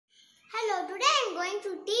today I am going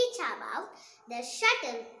to teach about the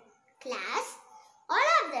shuttle class. All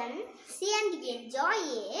of them see and enjoy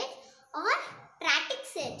it or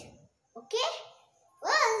practice it. Okay?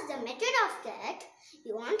 First, the method of that,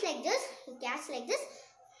 you want like this, you catch like this,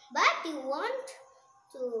 but you want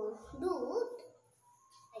to do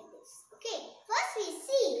like this. Okay? First we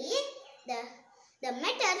see the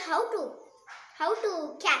method how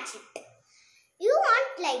to catch it. You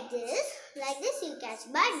want like this you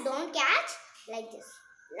catch, but don't catch like this.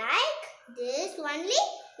 Like this only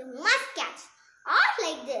you must catch, or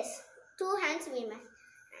like this. Two hands we must.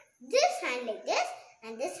 This hand like this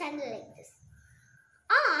and this hand like this,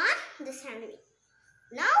 or this hand.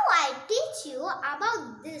 Now I teach you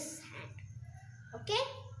about this hand. Okay?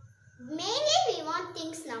 Mainly we want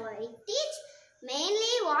things now. I teach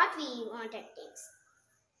mainly what we wanted things.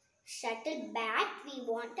 Shuttle bat we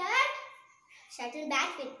wanted. Shuttle bat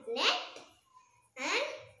with net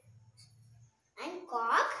and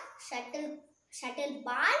cock, shuttle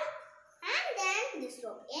ball, and then this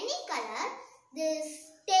rope. Any color, this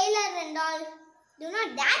tailor and all. Do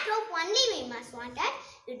not that rope only we must want it.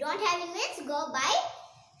 You don't have it means go buy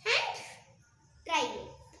and try it.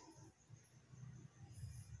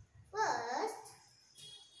 First,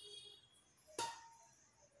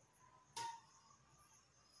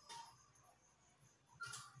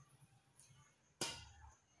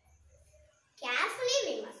 carefully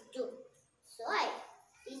we must do. So I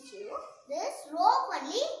teach you this rope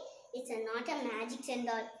only. It's not a magic and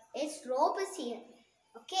all. Its rope is here.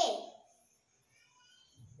 Okay.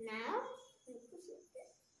 Now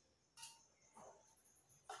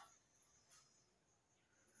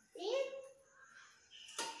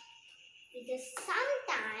because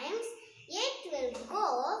sometimes it will go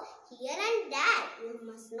here and there. You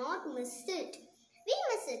must not miss it. We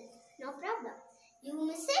miss it. No problem. You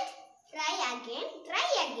miss it. Try again.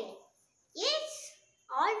 Yes,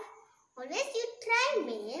 always you try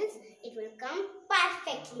means it will come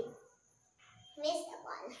perfectly. Where's the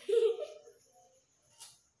ball?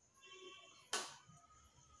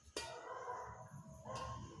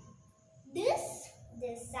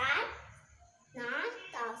 This side,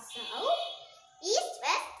 north or south, east,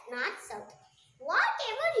 west, north, south.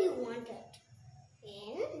 Whatever you wanted.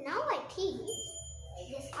 And now I teach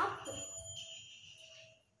this up.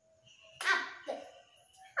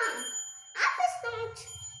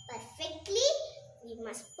 Perfectly, we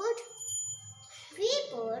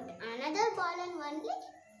put another ball and one leg.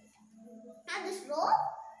 Now this rope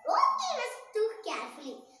we must do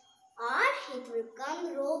carefully, or it will come,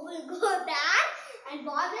 rope will go down and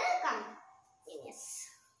ball will come. Yes.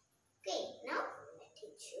 Okay, now I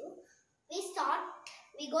teach you.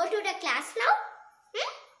 We go to the class now.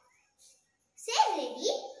 Say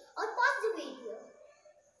ready or pause the video.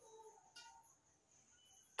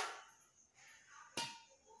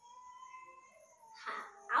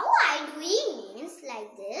 How I do it means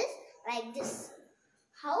like this.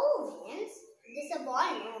 How means this a ball?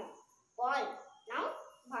 No. Ball. Now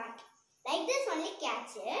what? Like this only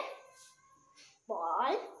catch it.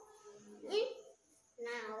 Ball.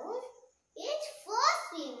 Now it first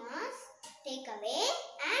we must take away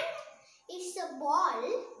and it's a ball.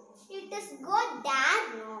 It is go there,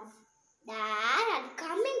 no. There and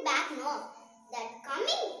coming back, no. That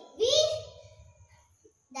coming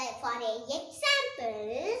for an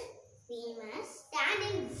example, we must stand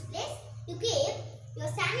in this place. You're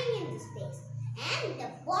standing in this place. And the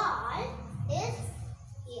ball is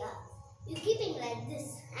here. You keep it like this.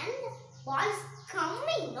 And the ball is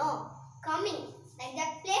coming, no. Coming. Like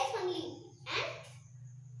that place only. And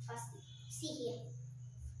first, see here.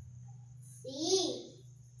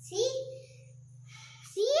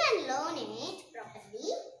 See and learn it properly.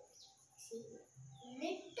 See.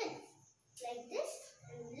 Little. Like this.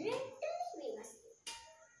 Little we must do.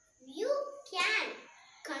 You can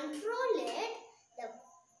control it.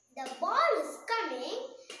 The ball is coming.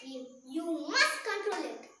 You must control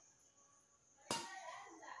it.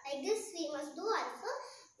 Like this we must do also.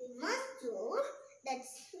 We must do.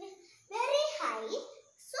 That's very high.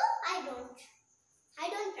 So I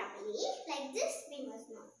don't properly. Like this we must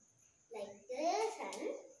not. Like this and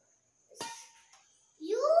this.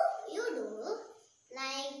 You do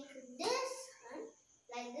like this.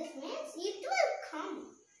 Like this means it will come,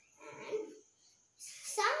 and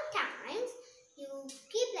sometimes you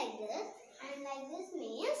keep like this, and like this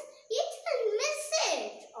means it will miss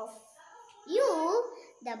it of you.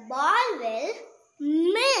 The ball will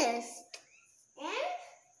miss and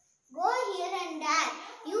go here and there.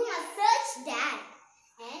 You must search that,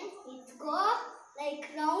 and it go like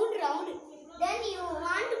round. Then you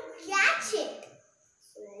want to catch it.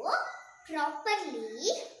 So proper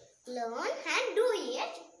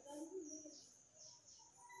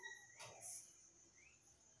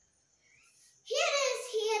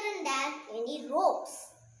ropes.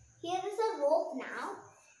 Here is a rope now.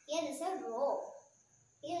 Here is a rope.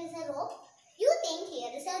 Here is a rope. You think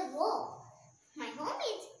here is a rope. My home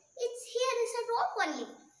it's here is a rope only.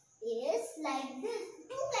 Yes, like this.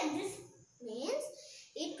 Do like this means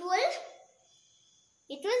it will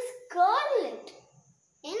curl it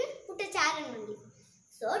and put a chair in only.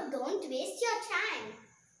 So don't waste your time.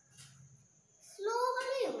 Slowly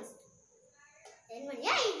you must. Then when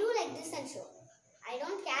you do like this and show. I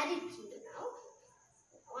don't carry it to you now.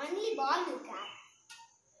 Only ball will carry.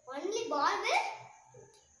 Only ball will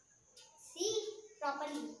see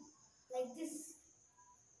properly. Like this.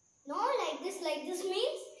 No, like this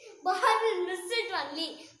means ball will miss it only.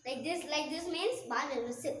 Like this means ball will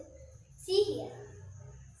miss it. See here.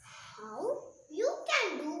 How you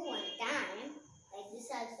can do one time like this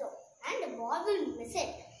also. And the ball will miss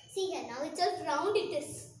it. See here, now it's just round it is.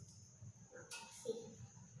 See.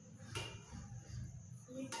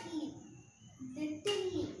 Little.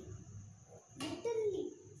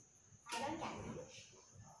 I don't care.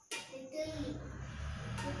 Little.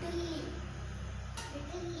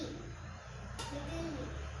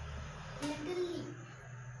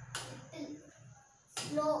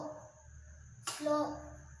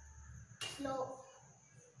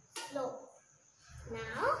 Slow.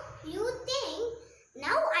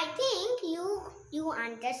 Now I think you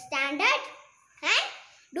understand it and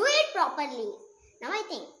do it properly. Now I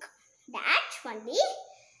think that only.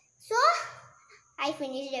 So I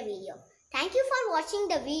finished the video. Thank you for watching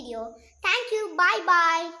the video. Thank you. Bye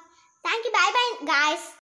bye. Thank you. Bye bye guys.